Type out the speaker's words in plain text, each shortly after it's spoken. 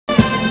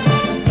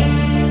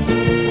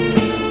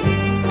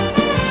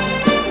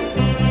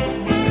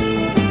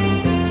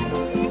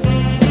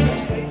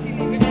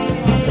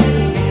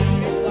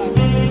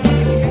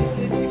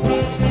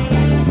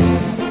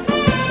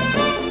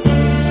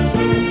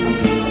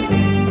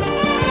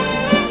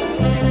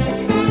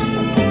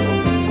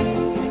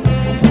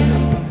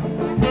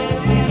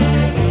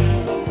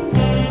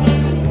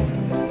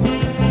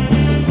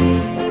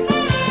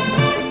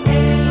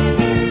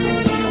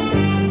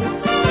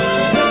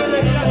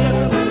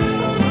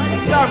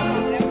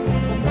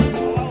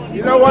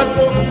I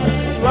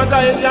want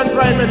an Indian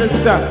Prime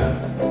Minister.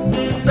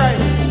 This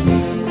time.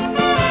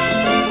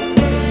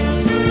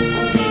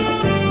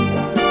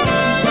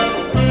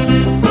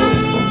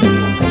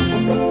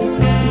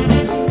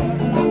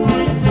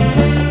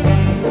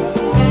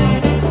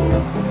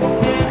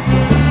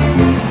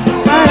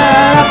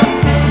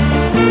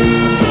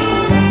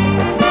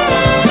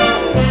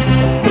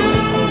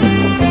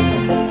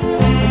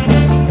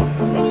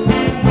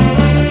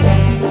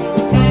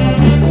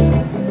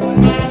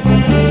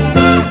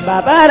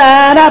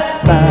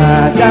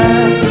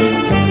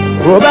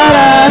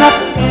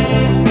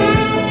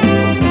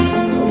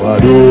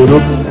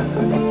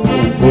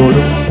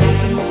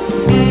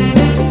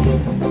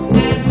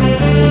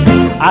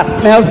 I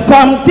smell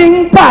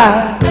something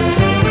bad.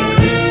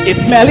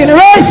 It's smelling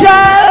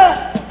racial.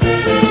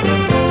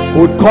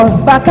 Could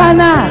cause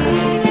bacchanal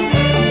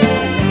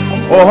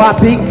or a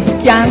big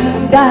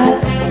scandal.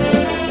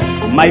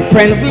 My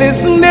friends,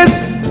 listen this.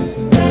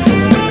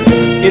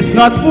 It's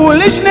not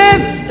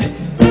foolishness.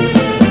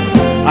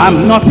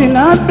 I'm not in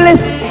a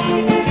bliss,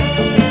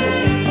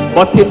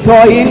 but it's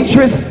our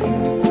interest.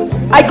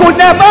 I could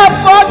never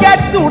forget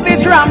Sudi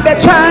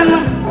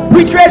Trambechan,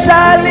 preach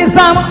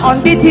racialism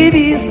on the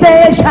TV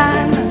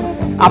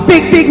station. A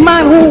big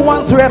man who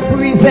wants to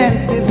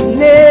represent this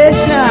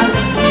nation.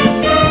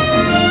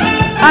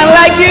 And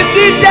like if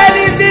the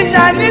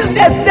television is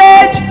the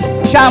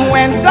stage, Sham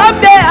went up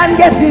there and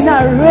get in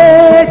a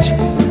rage.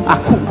 I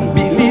couldn't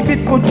believe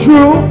it for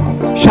true.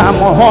 Sham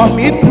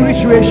Mohammed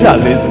preach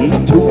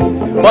racialism too.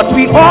 But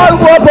we all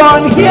were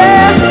born here,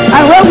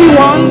 and what we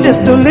want is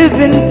to live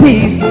in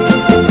peace.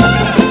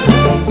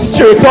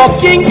 Straight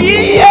talking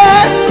here,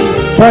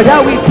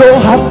 brother, we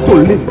don't have to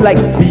live like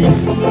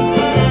beasts.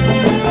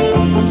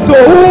 So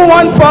who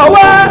want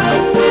power?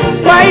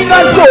 Why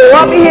not go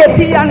up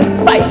Haiti and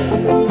fight?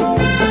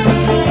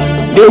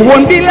 They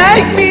won't be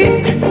like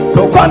me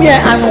to come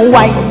here and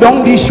wind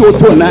down the show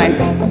tonight.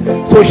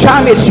 So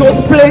Sham, it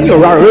shows plain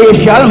you're a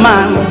racial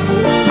man,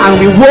 and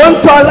we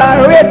won't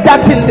tolerate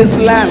that in this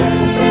land.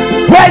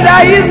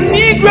 Whether it's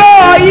Negro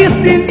or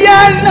East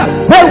Indian,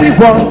 what we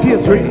want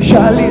is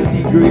racial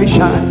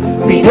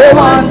integration. We don't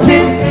want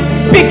it.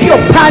 Pick your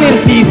pan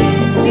in peace.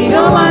 We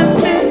don't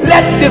want it.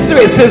 Let this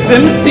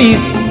racism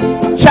cease.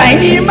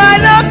 Chinese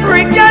man,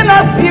 African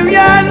or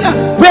Syrian,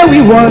 where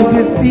we want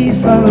is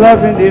peace and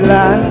love in the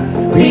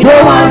land. We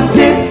don't want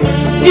it.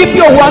 If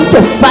you want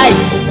to fight,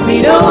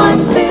 we don't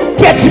want it.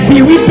 Catch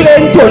me, we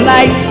playing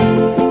tonight.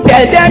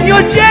 Tell them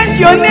you change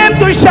your name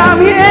to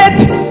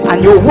Shamit,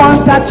 and you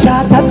want a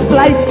chartered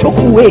flight to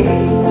Kuwait.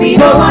 We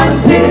don't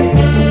want it.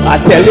 I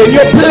tell you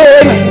you're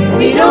playing.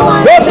 We don't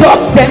want it. Don't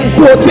talk then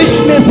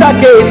protishness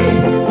again.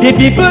 The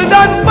people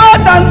done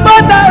vote and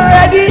vote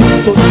already.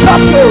 So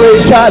stop your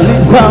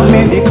racialism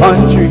in the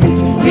country.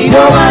 We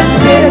don't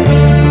want it.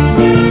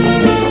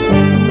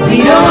 We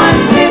don't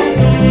want it.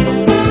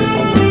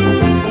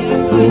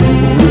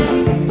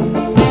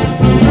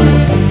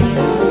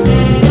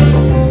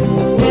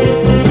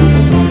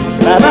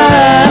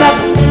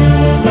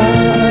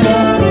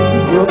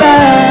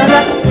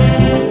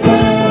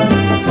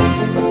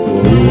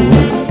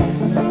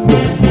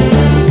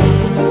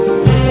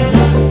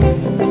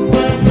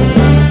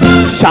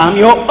 Sham,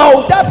 you're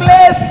out of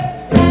place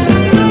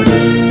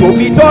to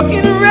be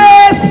talking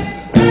race.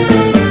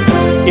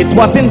 It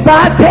wasn't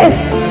bad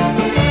taste,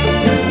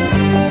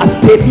 a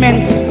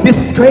statement's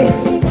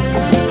disgrace.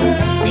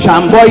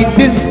 Sham boy,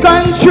 this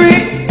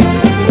country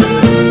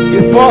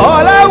is for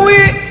all of we,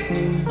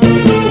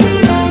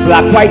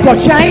 black, white or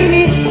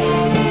Chinese,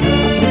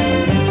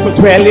 to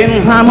dwell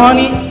in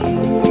harmony.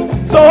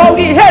 So how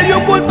the hell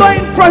you could go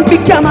in front of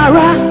the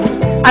camera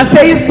and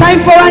say it's time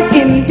for an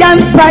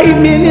Indian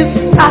Prime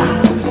Minister?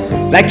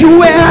 Like you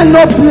wear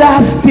no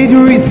blasted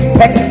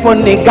respect for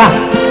nigga.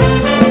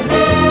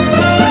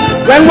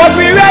 When what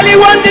we really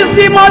want is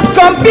the most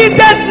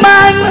competent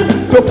man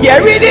to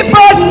carry the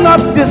burden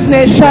of this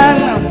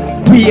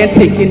nation. We ain't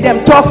taking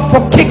them talk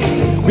for kicks.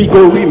 We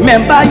go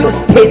remember your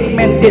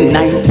statement in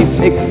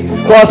 96.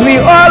 Cause we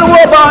all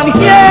were born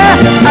here,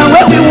 and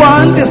what we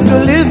want is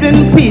to live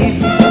in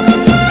peace.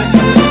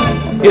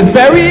 It's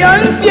very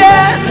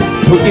unfair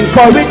to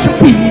encourage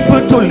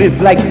people to live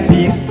like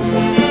peace.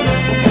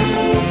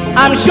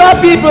 I'm sure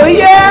people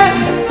here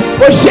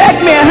will shake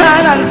my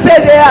hand and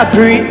say they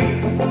agree.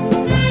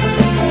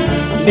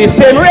 The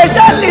same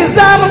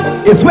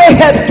racialism is way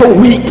help to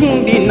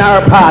weaken the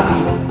Nar party.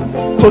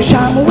 So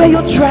Sham, where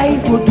you're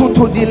trying to do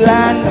to the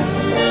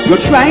land, you're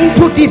trying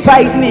to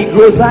divide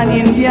Negroes and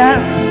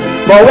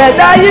Indians. But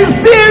whether it's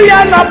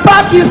Syrian or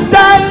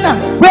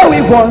Pakistan, where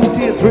we want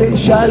is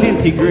racial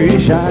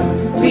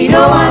integration. We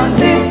don't want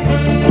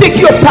it. Pick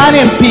your pan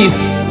in peace.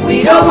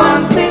 We don't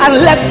want it.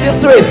 And let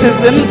this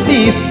racism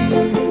cease.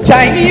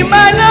 Chinese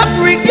man,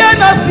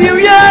 African or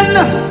Syrian,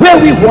 where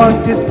we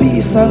want is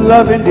peace and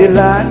love in the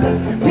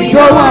land. We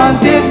don't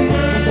want it.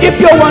 If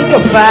you want to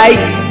fight,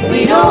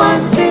 we don't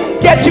want it.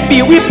 Catch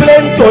me, we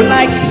playing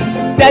tonight.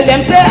 Tell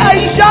them say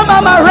Aisha,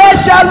 I'm a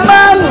racial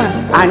man,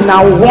 and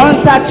I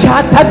want a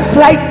chartered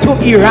flight to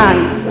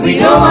Iran. We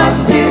don't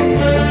want it.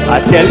 I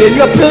telling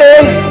you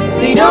plain.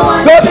 We don't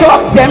want Go it.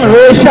 talk them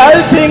racial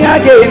thing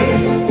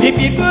again. The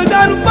people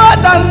done fought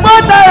and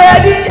fought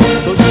already.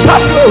 So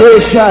stop your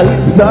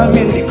racialism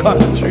in the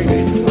country.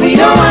 We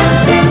don't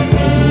want it.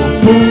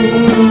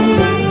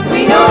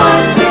 We don't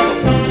want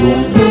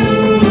it.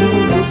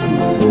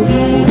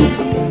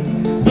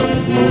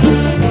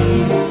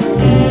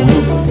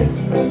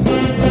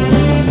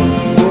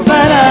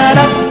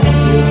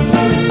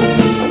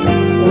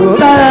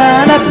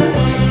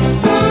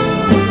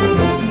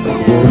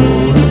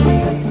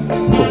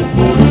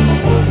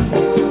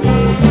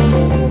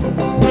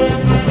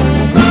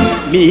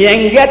 Me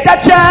ain't get a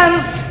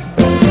chance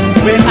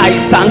when I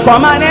sang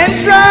common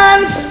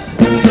entrance.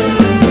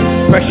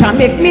 Pressure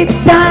make me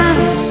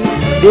dance.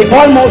 They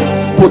almost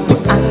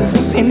put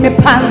ants in me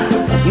pants.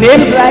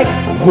 Names like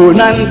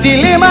Hunan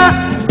Dilema,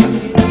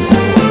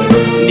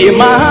 the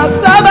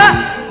Mahasaba,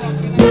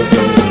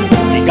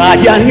 the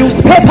Guardian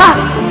newspaper,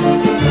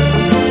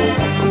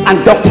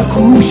 and Dr.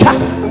 Krusha.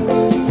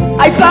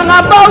 I sang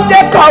about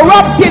the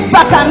corrupted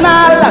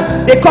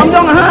bacchanal. They come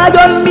down hard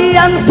on me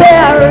and say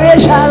I'm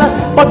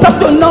racial. But up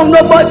to now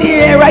nobody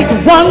ain't write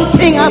one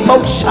thing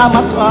about Sham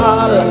at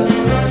all.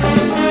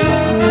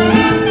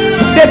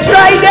 They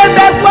try their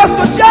best was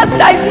to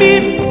chastise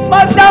me,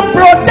 but I'm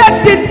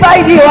protected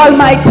by the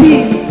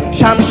Almighty.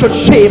 Sham should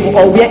shame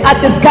or wear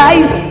a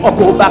disguise or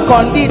go back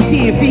on the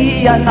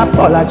TV and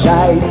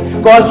apologize.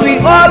 Cause we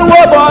all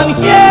were born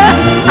here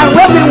and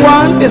what we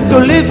want is to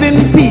live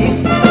in peace.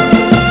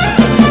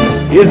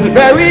 It's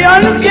very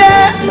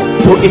unfair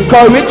to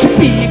encourage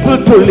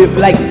people to live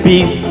like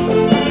beasts.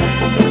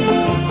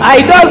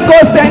 I just go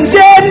St.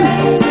 James,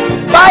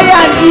 buy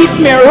and eat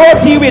me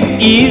roti with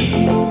ease.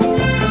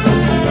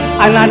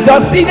 And I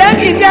just see them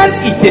Indians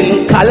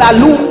eating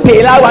kalaloo,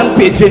 pela and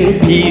pigeon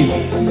peas.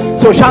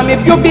 So Sham,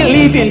 if you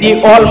believe in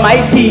the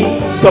Almighty,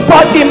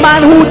 support the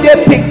man who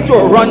they pick to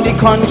run the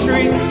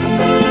country.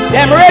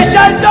 Them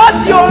racial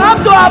thoughts you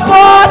have to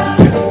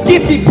abort.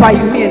 Give the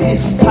Prime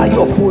Minister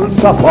your full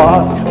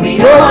support. We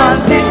don't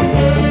want it.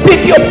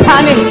 Pick your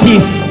pan in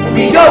peace.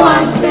 We don't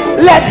want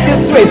it. Let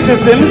this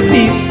racism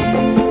cease.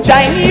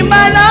 Chinese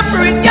man,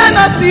 African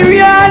or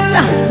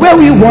Syrian, where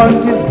we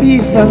want is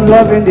peace and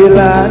love in the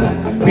land.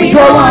 We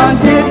don't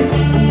want it.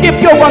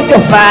 If you want to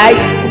fight,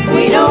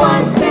 We don't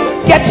want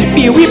it. catch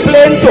me, we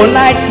playing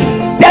tonight.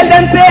 Tell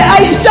them say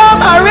I sham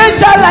a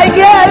Rachel like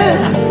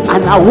hell,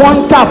 and I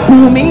want a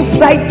booming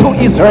flight to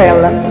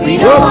Israel. We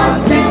don't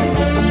want it.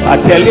 I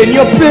telling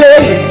you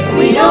plain.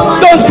 We don't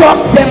want Don't it.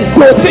 talk them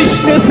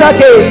goatishness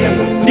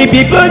again. The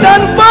people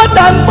done fought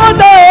and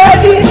fought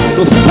already.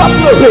 So stop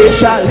your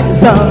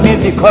racialism in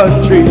the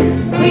country.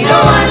 We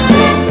don't want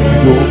it.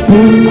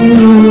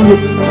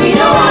 We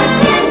don't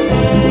want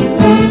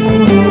it.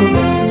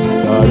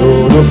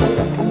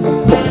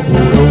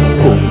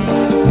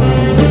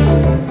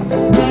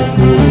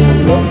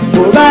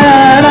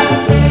 Banana.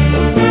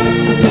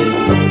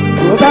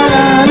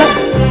 Banana.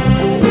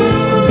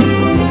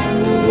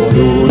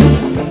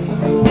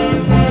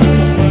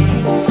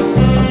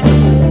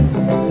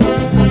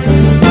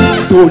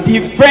 To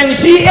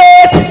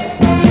differentiate,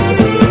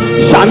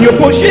 Sham, you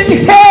pushing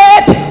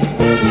hate.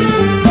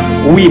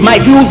 We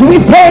might lose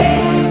with hate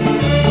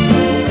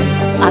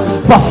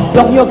and bust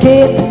down your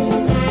gate.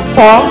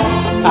 Or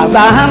as a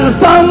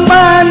handsome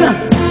man,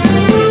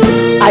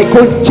 I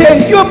could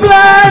change your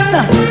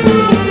plan,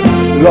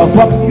 love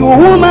up your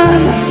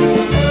woman,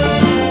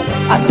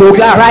 and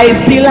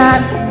doglarize the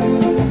land.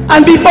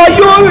 And before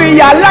you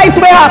realize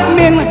what's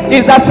happening,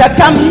 is a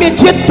certain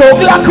midget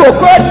Togla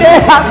Coco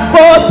they have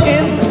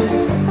 14.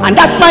 And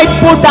that might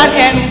put an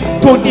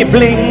end to the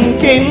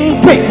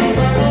blinking thing.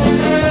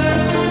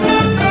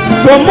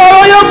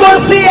 Tomorrow you're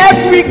going to see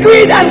every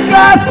creed and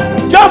class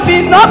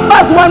jumping up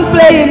as one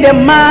play in the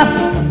mass.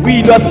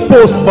 We just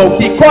post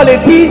about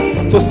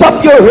equality, so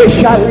stop your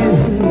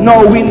racialism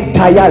now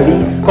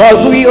entirely.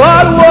 Cause we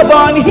all were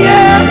born here,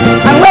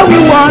 and what we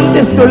want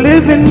is to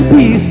live in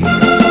peace.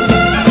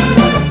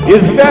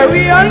 It's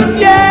very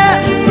unfair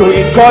to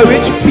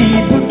encourage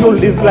people to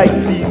live like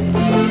this.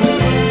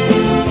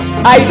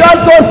 I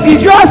just go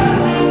serious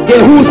in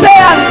who say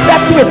I'm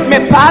back with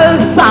me pal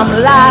Sam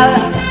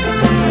Lal.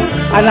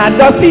 And I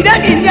just see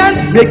them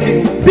Indians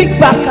making big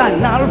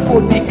bacchanal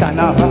for the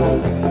carnival.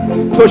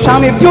 So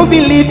Sham, if you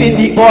believe in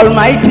the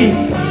Almighty,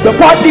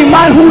 support the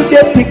man who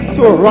they pick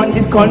to run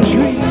this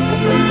country.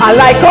 I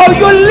like how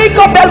you lick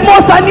up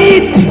Elmos and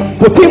eat.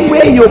 Put him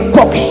where you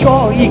cock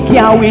sure he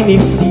can't win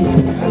his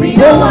seat. We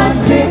don't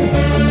want it.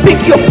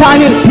 Pick your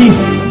pan in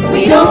peace.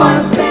 We don't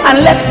want it.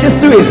 And let this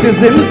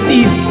racism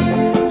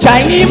cease.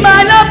 Chinese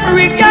man,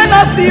 African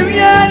or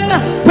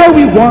Syrian, what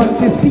we want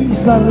is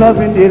peace and love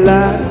in the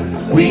land.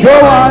 We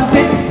don't want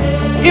it.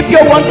 If you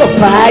want to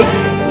fight,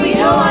 We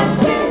don't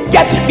want it.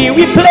 catch me,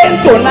 we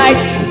playing tonight.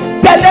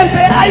 Tell them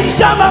say I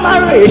sham I'm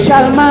a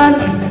racial man,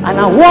 and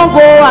I won't go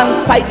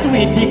and fight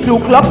with the Ku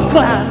Klux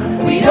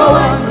Klan. We don't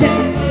want it.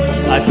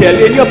 I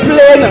telling you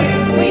plain.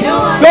 We don't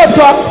want Don't it.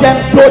 talk them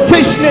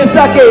protishness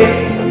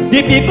again.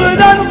 The people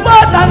done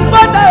fought and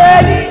fought